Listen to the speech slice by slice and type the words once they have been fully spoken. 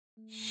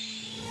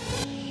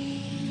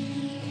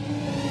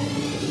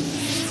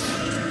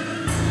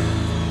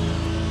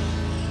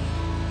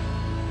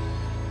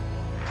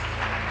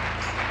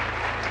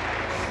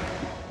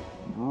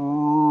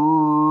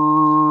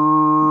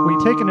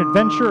take an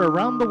adventure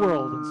around the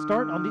world and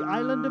start on the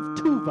island of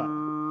Tuva,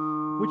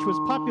 which was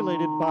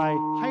populated by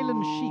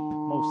Highland sheep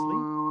mostly.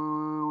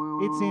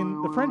 It's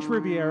in the French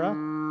Riviera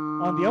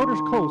on the outer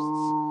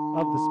coasts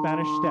of the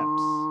Spanish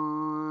Steps,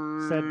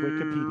 said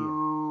Wikipedia.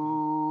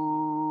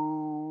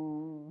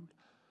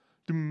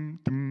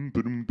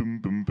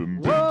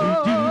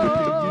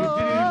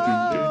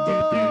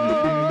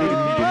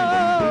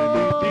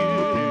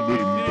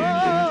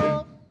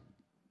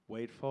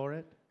 Wait for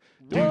it.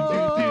 Go!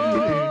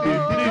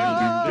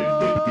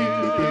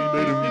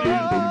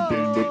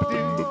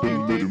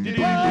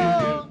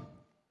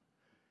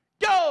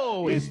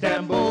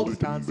 Istanbul was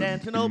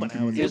Constantinople,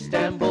 now it's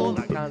Istanbul,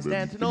 not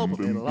Constantinople,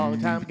 been a long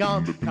time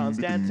gone.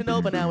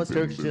 Constantinople, now it's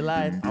Turkish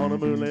delight on a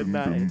moonlit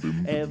night.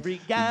 Every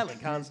gal in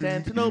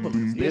Constantinople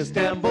is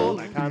Istanbul,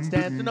 not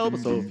Constantinople,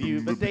 so if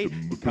you've a date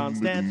in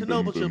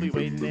Constantinople, she'll be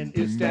waiting in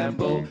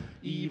Istanbul.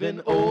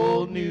 Even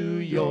old New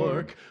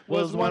York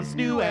was once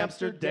New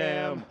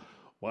Amsterdam.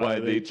 Why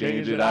they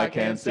changed it, I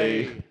can't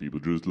say.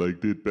 People just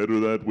liked it better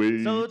that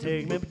way. So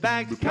take me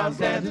back to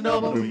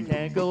Constantinople. We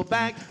can't go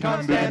back to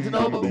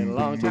Constantinople. Been a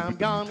long time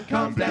gone.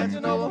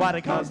 Constantinople. Why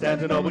did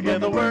Constantinople get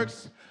the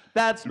works?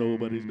 That's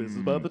nobody's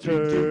business but the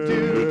church.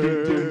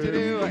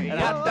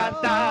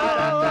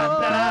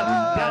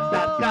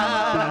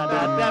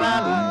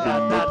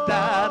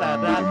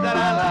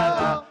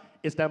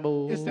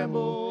 Istanbul.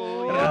 Istanbul.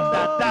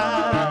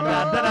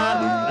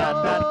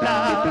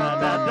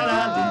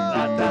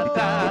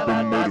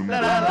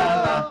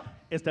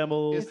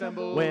 Istanbul.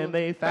 Istanbul. When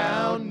they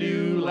found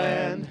new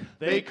land,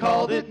 they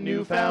called it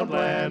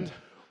Newfoundland.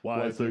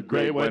 Why it's a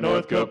great white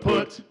north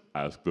kaput?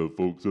 Ask the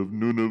folks of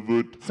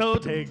Nunavut. So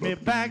take me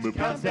back to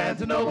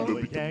Constantinople.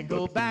 We can't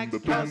go back to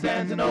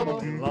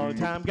Constantinople. Been a long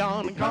time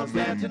gone in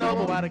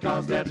Constantinople. Why did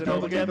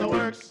Constantinople get the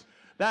works?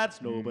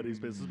 That's nobody's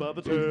business but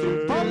the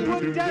church.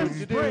 Hollywood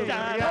dance break.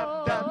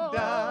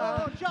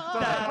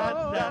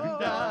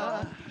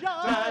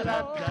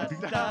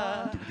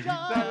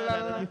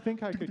 You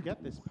think I could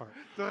get this part?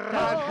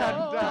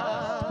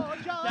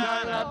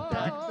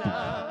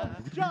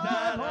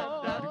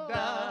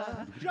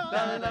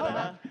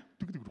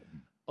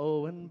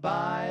 Oh, and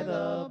by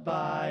the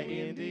by,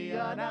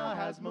 India now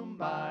has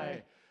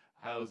Mumbai.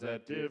 How's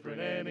that different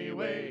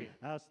anyway?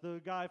 Ask the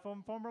guy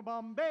from former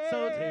Bombay.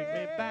 So take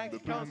me back to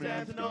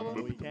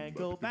Constantinople. We can't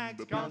go back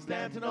to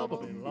Constantinople.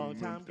 Been a long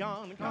time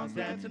gone in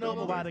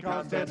Constantinople. Why did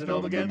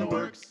Constantinople get the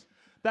works?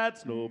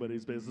 That's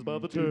nobody's business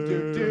but the church.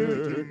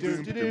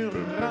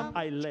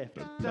 I left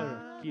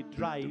Turkey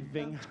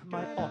driving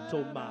my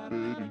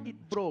Ottoman. It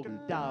broke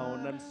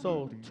down and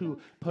so to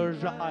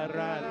Persia I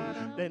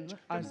ran. Then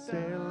I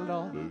sailed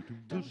on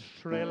to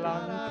Sri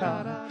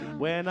Lanka.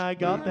 When I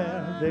got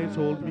there they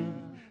told me,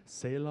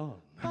 sail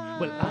on.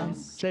 Well, I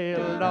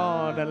sailed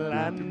on and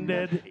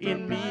landed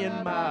in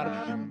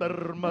Myanmar.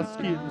 Burma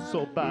skin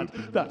so bad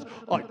that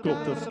I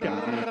got a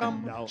scar.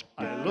 Now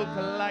I look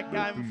like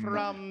I'm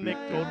from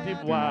Cote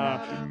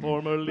d'Ivoire,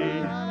 formerly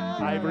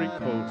Ivory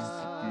Coast.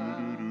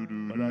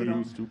 But I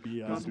used to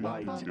be as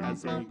white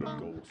as a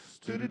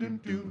ghost.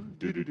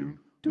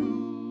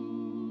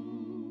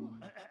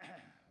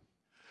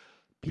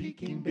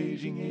 Peking,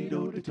 Beijing,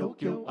 Edo to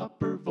Tokyo,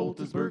 Upper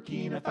Volta's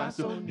Burkina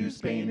Faso. New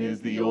Spain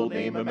is the old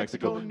name of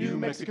Mexico. New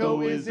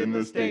Mexico is in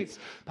the States.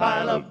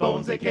 Pile of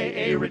bones,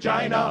 aka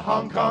Regina.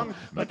 Hong Kong,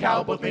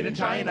 Macau, both made in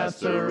China.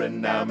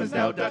 Suriname is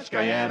now Dutch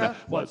Guyana.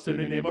 What's the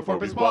new name of Fort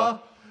Bispois?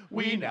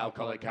 We now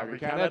call it Calgary,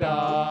 Canada.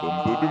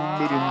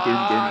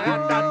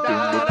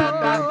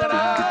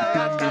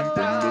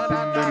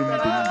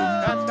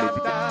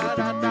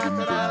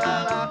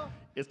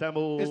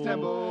 Istanbul.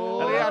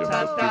 Istanbul.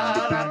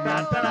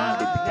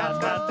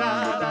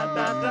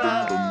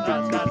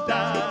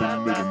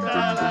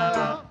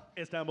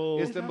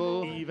 Istanbul.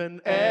 Istanbul.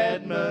 Even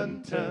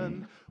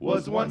Edmonton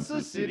was once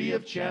a city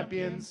of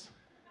champions.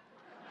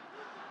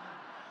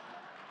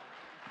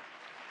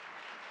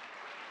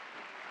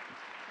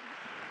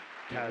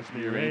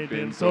 Kashmir ain't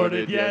been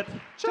sorted yet.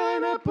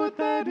 China put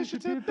that issue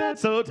to bed.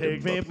 So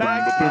take me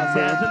back to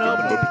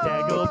Constantinople. We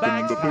can't go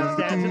back to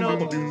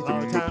Constantinople.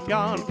 Long time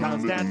gone,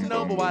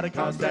 Constantinople. Why did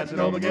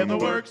Constantinople get the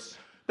works?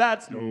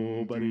 That's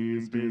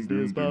nobody's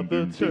business but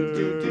the church.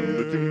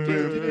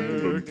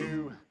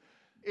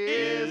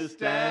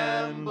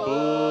 Istanbul.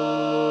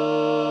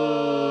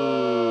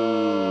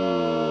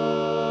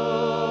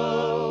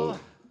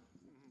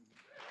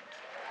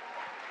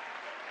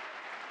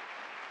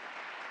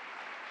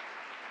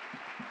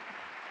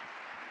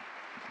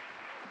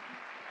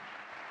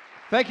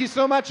 Thank you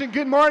so much and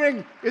good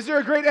morning. Is there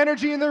a great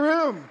energy in the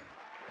room?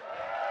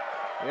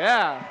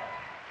 Yeah.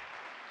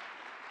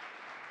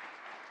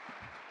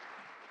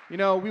 You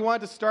know, we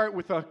wanted to start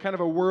with a kind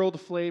of a world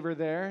flavor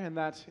there in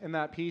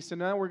that piece, and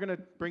now we're going to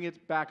bring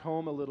it back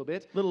home a little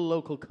bit. Little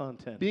local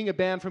content. Being a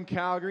band from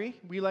Calgary,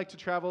 we like to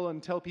travel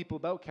and tell people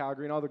about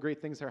Calgary and all the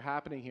great things that are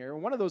happening here.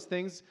 And one of those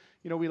things,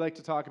 you know, we like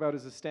to talk about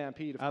is the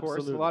Stampede, of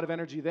course. A lot of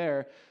energy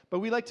there.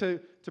 But we like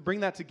to bring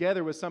that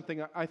together with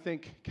something I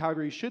think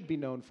Calgary should be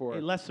known for.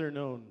 A lesser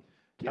known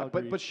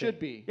Calgary but should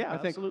thing. be. Yeah, I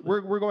think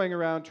absolutely. we're going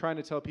around trying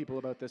to tell people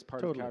about this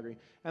part of Calgary,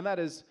 and that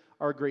is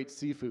our great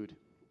seafood.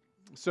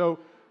 So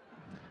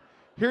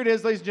here it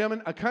is, ladies and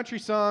gentlemen, a country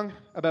song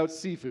about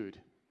seafood.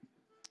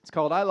 It's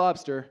called I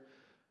Lobster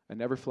and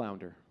Never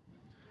Flounder.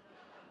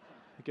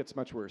 It gets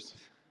much worse.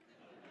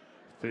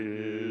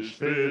 Fish,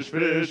 fish,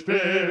 fish,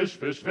 fish,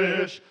 fish,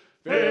 fish,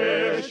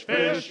 fish,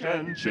 fish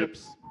and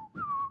chips.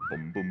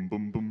 Bum, bum,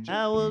 bum, bum.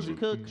 I was a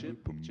cook.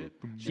 Chip,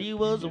 She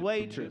was a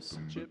waitress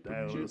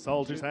down the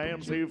Salty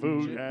Sam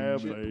Seafood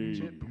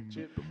Cafe.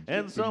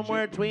 And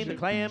somewhere between the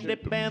clam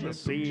dip and the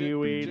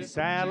seaweed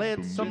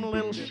salad, some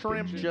little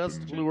shrimp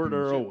just lured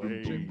her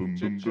away. Bum,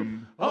 bum,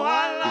 bum. Oh,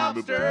 I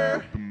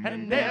lobster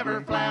and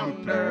never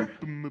flounder.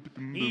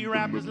 He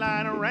wrapped his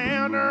line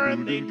around her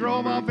and they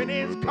drove off in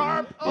his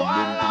cart. Oh,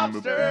 I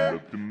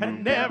lobster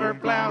and never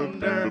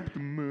flounder.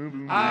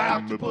 I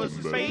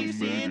octopus's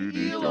face in,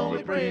 he'll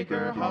only break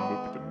her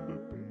heart.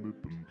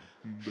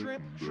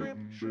 shrimp, shrimp,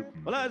 shrimp.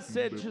 Well, I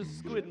said just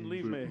squid and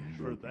leave me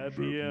for that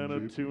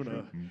piano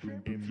tuna.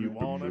 If you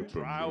want to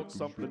try out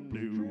something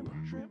new.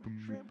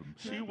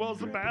 She was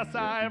the best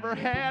I ever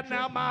had.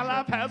 Now my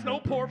life has no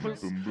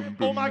purpose.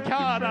 Oh my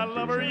God, I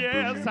love her.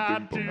 Yes, I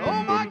do.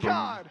 Oh my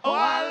God! Oh,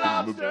 I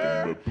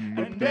lobster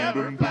and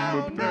never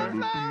flounder.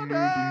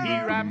 He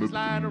wrapped his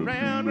line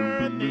around her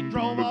and they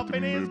drove off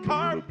in his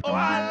cart. Oh,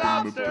 I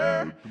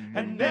lobster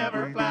and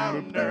never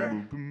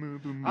flounder.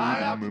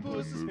 I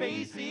octopus's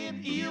face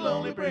in, he'll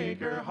only break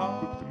her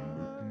heart.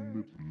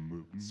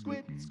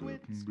 Squid, squid,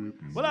 squid.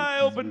 When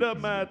I opened up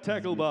my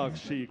tackle box,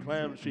 she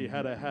claimed she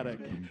had a haddock.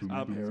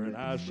 I'm hearing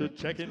I should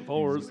check in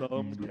for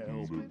some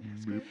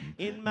kelp.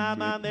 In my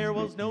mind there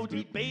was no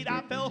debate.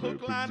 I fell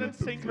hook, line, and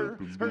sinker.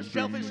 Her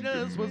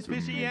shellfishness was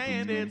fishy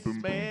and it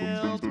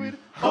smelled sweet.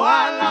 Oh,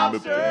 I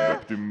lobster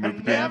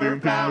and never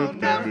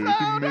found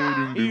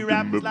her. He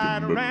wrapped his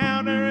line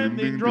around her and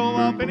they drove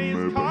off in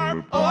his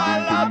car. Oh,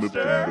 I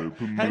lobster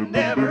and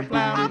never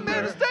found I'm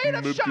in a state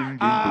of shock.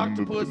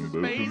 Octopus's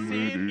face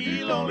in,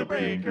 he'll only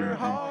break her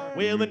heart.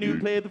 Well, the newt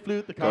played the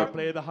flute, the carp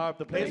played the harp,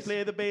 the plates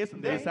played the bass,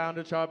 and they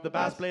sounded sharp. The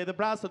bass played the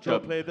brass, the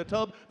chub played the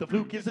tub. The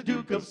fluke is the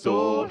Duke of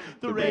Soul.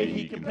 The ray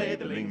he can play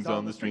the lings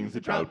on the strings.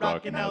 The trout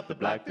rocking out, the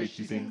blackfish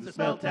he sings. The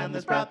smelt and the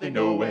sprout, they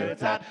know where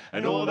it's at.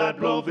 And all that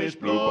blowfish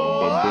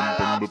blow. I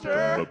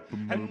lobster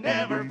and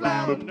never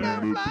flounder.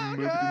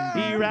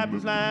 He wrapped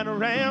his line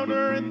around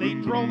her and they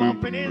drove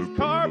off in his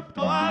carp.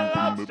 Oh, I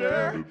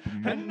lobster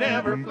and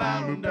never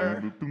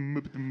flounder.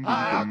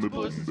 I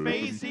octopus's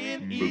face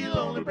in, he'll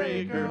only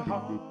break her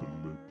heart.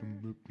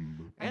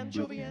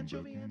 Anchovy,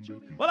 anchovy,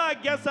 anchovy. Well, I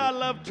guess I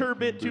love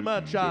turbot too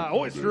much. I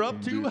oyster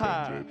up too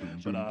high.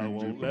 But I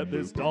won't let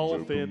this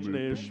doll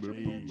finish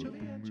me.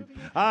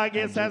 I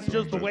guess that's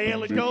just the way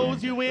it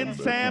goes. You win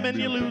salmon,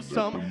 you lose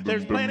some.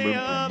 There's plenty of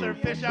other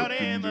fish out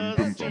in the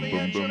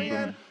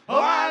sea. Oh,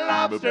 I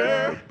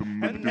lobster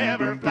and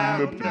never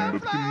flounder.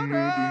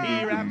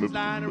 He wrapped his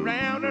line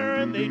around her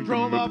and they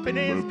drove off in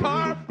his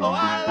car. Oh,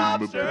 I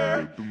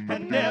lobster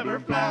and never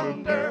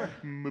flounder.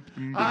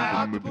 I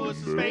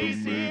octopus's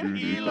face in,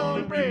 he'll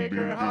only break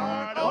her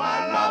heart. Oh,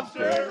 I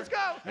lobster, let's go,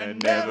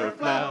 and never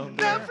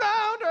flounder. Never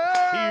flounder.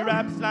 He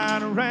wrapped his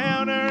line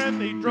around her and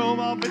they drove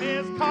off in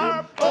his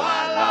car. Oh,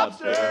 I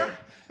lobster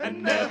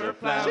and never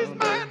flounder. She's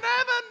my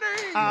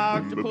anemone.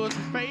 Octopus's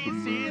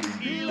face in,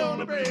 he'll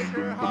only break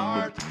her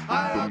heart.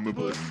 I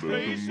octopus's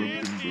face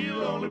in,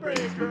 he'll only break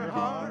her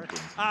heart.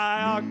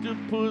 I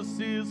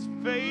octopus's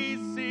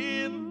face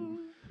in,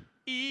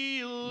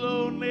 he'll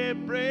only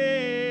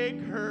break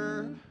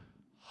her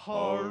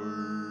heart.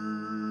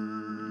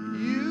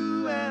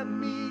 You and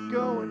me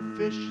going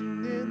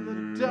fishing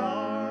in the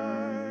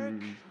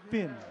dark.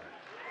 Finn.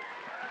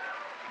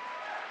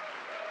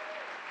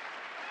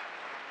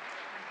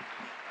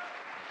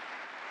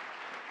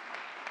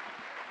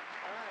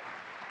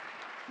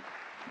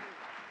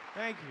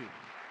 Thank you.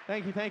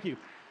 Thank you, thank you.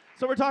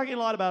 So we're talking a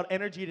lot about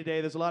energy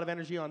today. There's a lot of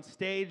energy on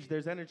stage.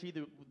 There's energy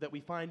that we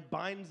find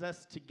binds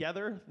us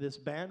together, this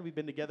band. We've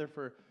been together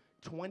for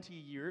 20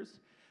 years.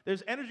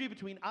 There's energy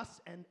between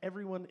us and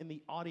everyone in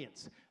the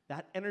audience.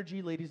 That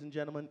energy, ladies and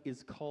gentlemen,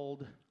 is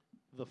called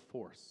the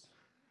Force.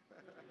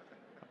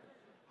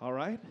 All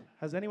right?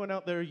 Has anyone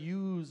out there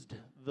used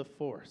the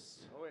Force?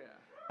 Oh, yeah.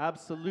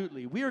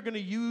 Absolutely. We are going to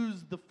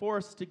use the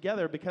Force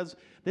together because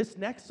this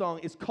next song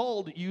is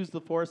called Use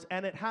the Force,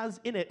 and it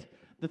has in it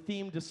the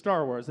theme to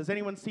Star Wars. Has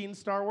anyone seen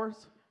Star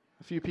Wars?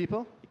 A few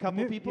people. A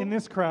couple people? In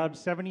this crowd,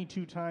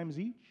 72 times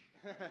each.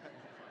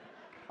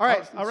 All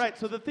right. All right,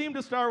 so the theme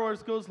to Star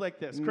Wars goes like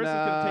this. Chris is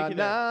going to take you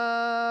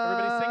there.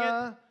 Everybody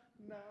sing it.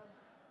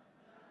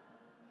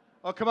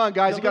 Oh, come on,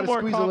 guys. A You got to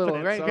little more squeeze a little.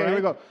 confidence, Right? Okay, all here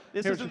we right? go.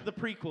 This Here's- isn't the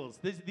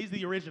prequels. These are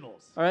the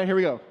originals. All right, here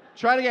we go.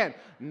 Try it again.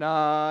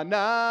 Na,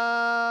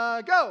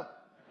 na, go.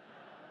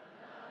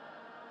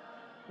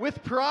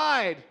 With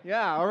pride.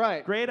 Yeah, all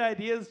right. Great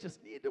ideas,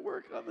 just need to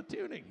work on the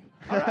tuning.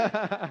 All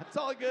right, it's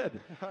all good.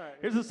 All right.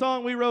 Here's a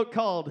song we wrote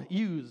called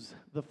Use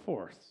the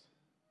Force.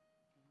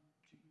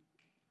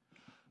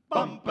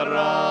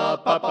 Bum-ba-da,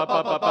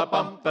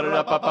 ba-ba-ba-ba-bum,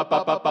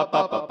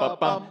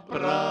 ba-da-ba-ba-ba-ba-ba-ba-ba-bum,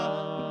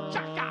 ba-da.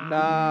 Chaka!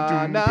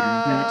 Na,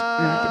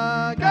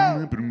 na,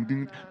 go!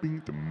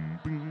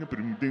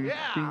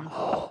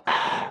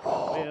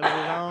 Well, a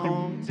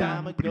long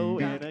time ago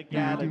in a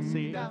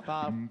galaxy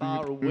far,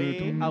 far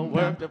away, I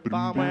worked a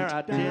farm where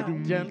I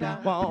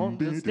didn't want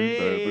to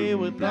stay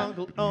with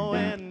Uncle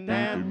Owen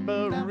and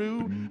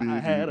Baru. I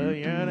had a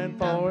yearning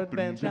for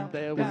adventure,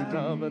 there was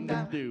nothing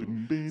to do.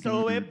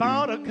 So we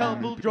bought a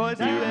couple droids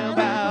to help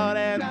out,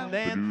 and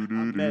then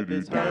I met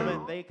this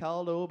hermit they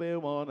called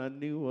Obi-Wan. I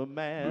knew him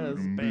as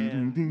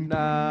Ben.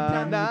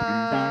 Na,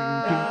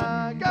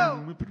 na,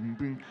 go!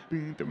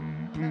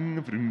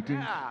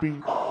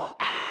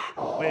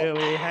 Well,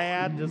 we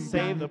had to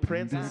save the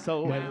princess,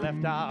 so we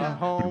left our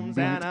homes,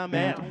 and I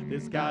met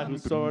this guy who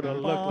sort of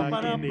looked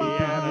like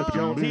Indiana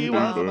Jones. He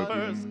was a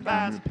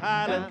first-class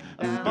pilot,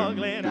 a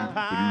smuggling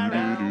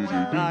pirate.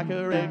 I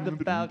could rig the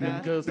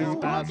Falcon just as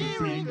fast as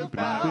he could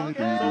fly.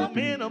 So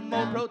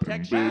minimal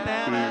protection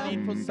and a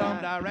need for some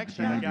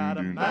direction. I got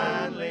a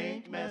mind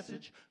link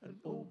message, an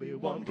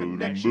Obi-Wan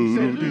connection.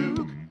 Said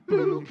Luke,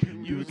 Luke,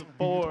 use the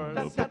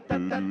Force.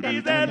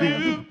 He said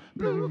Luke,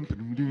 Luke,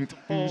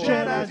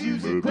 Jedi's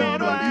use it. When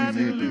do I use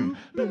it,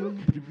 Luke?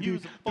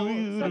 Use the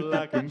Force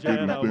like a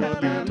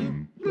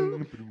Jedi.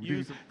 Luke,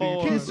 use the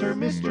Force. Kiss her,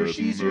 mister,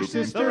 she's your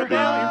sister. The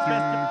rebellion's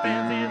best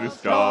defense is a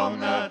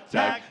strong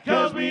attack,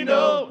 'cause we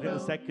know in the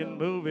second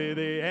movie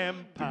the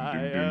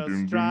Empire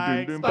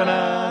strikes.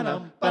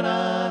 Ba-da-dum,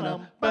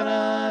 ba-da-dum,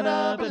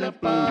 ba-da-dum,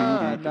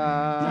 ba-da-dum.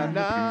 Na,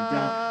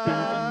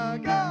 na,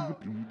 go!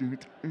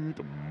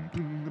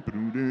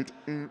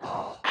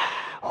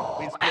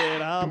 We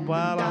split up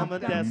while on the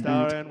Death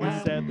Star, and we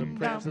set the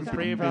princess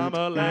free from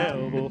a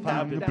level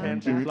 5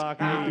 detention block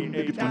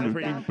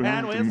A823.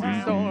 And with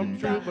some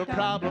stormtrooper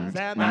problems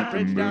and that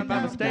bridge down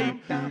by mistake,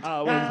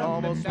 I was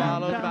almost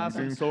swallowed by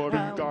some sort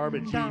of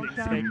garbage-eating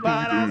snake.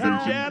 But as a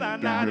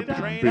Jedi Knight in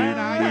training,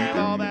 I gave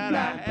all that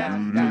I had.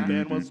 And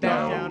then was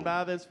struck down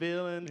by this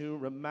villain who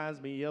reminds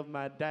me of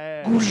my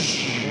dad. Strike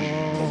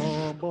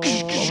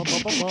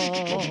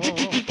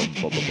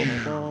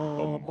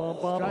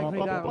me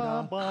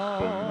down.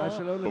 I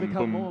shall only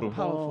become more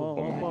powerful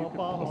than you can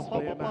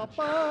possibly imagine.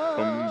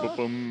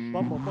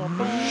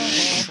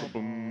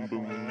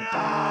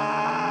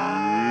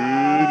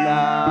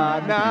 Na,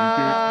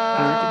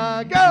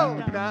 na, go!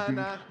 Na,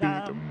 na.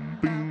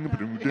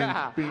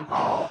 Yeah.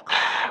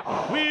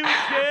 We were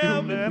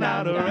given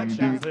our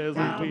directions. There's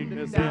a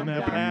weakness in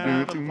their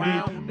plan of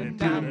fleet.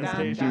 Into the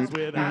stations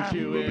without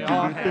Chewie or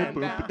Han.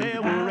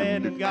 There were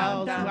red and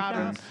gold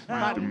squadrons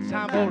fighting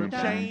time for a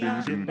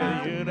change in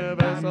the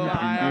universal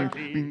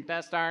hierarchy.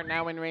 Death Star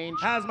now in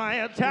range. As my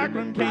attack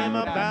run came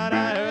about,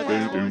 I heard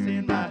this voice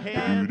in my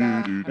head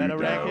that I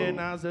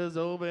recognized as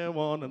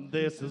Obi-Wan, and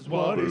this is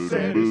what he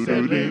said. He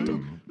said,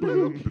 Luke,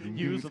 Luke,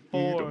 use the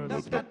Force.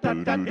 He said,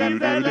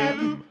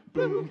 Luke,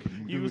 Luke,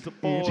 use the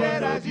Force.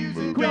 Jedi's use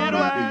it. Quit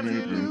what you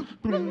Luke,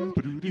 Luke,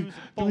 use the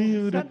Force.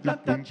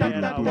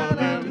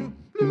 Jedi,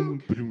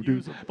 Luke,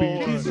 use the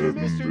Force. Kiss her,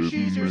 mister,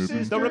 she's your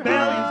sister. The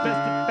rebellion's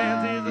best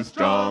defense is a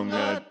strong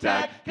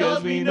attack,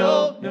 'cause we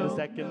know in the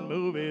second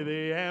movie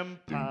the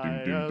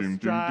Empire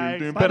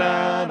strikes.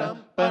 Ba-da-dum,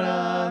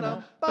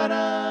 ba-da-dum,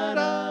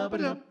 ba-da-dum,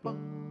 ba-da-dum.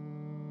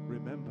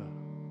 Remember,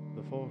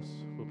 the Force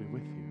will be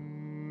with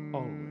you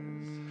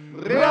always.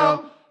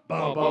 Rum,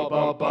 bum, bum,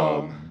 bum,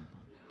 bum.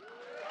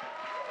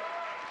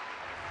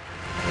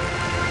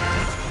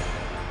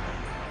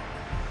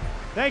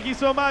 Thank you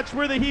so much.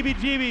 We're the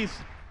Heebee-Jeebees.